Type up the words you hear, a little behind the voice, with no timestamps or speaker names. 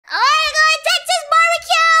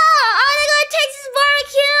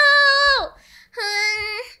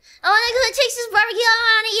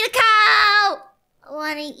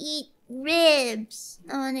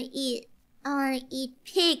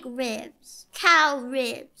cow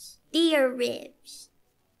ribs, deer ribs,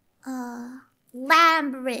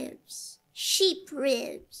 lamb ribs, sheep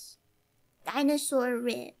ribs, dinosaur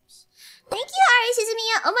ribs. Thank you, Ari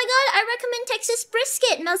Sesame. Oh my god, I recommend Texas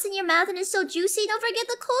brisket. Melts in your mouth and is so juicy. Don't forget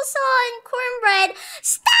the coleslaw and cornbread.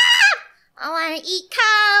 Stop! I want to eat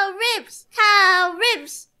cow ribs,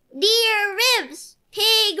 deer ribs,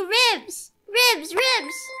 pig ribs, ribs.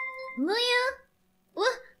 Muyu?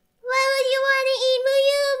 What? Why would you want to eat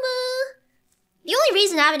Muyu, Moo? The only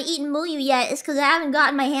reason I haven't eaten Muyu yet is because I haven't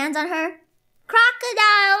gotten my hands on her.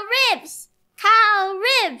 Crocodile ribs, cow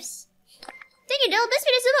ribs. Thank you, Dill. Best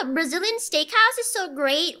video, Brazilian steakhouse is so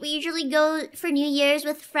great. We usually go for New Year's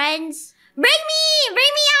with friends. Bring me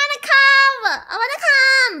on a cow. I want to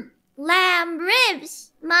come. Lamb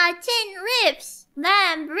ribs, mutton ribs,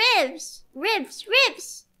 lamb ribs, ribs.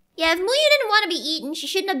 Yeah, if Muyu didn't want to be eaten, she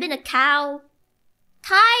shouldn't have been a cow.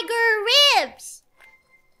 Tiger ribs,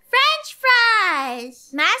 French fries,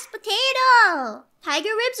 mashed potato. Tiger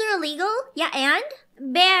ribs are illegal? Yeah, and?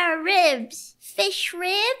 Bear ribs, fish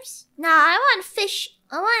ribs. Nah, I want fish.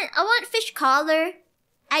 I want fish collar.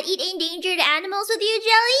 I'd eat endangered animals with you,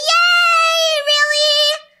 Jelly. Yay!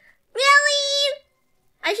 Really?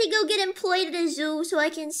 I should go get employed at a zoo so I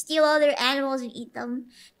can steal all their animals and eat them.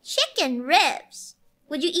 Chicken ribs.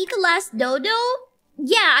 Would you eat the last dodo?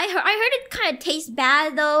 Yeah, I heard it kind of tastes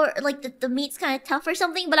bad though, or like the meat's kind of tough or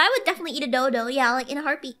something, but I would definitely eat a dodo, yeah, like in a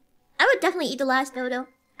heartbeat. I would definitely eat the last dodo.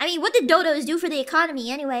 I mean, what did dodos do for the economy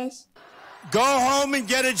anyways? Go home and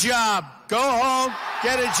get a job. Go home,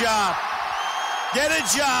 get a job. Get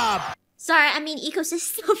a job. Sorry, I mean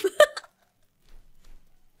ecosystem.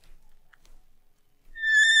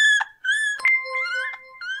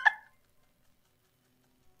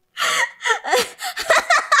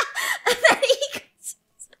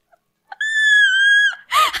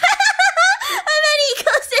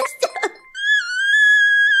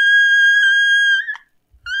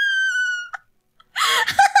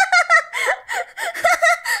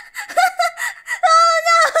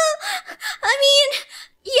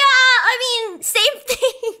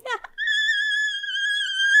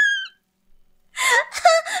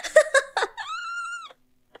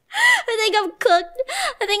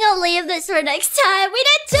 This for next time. We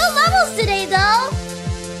did 2 levels today though.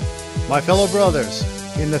 My fellow brothers,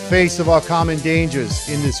 in the face of our common dangers,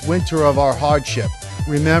 in this winter of our hardship,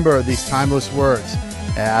 remember these timeless words,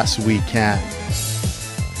 as we can.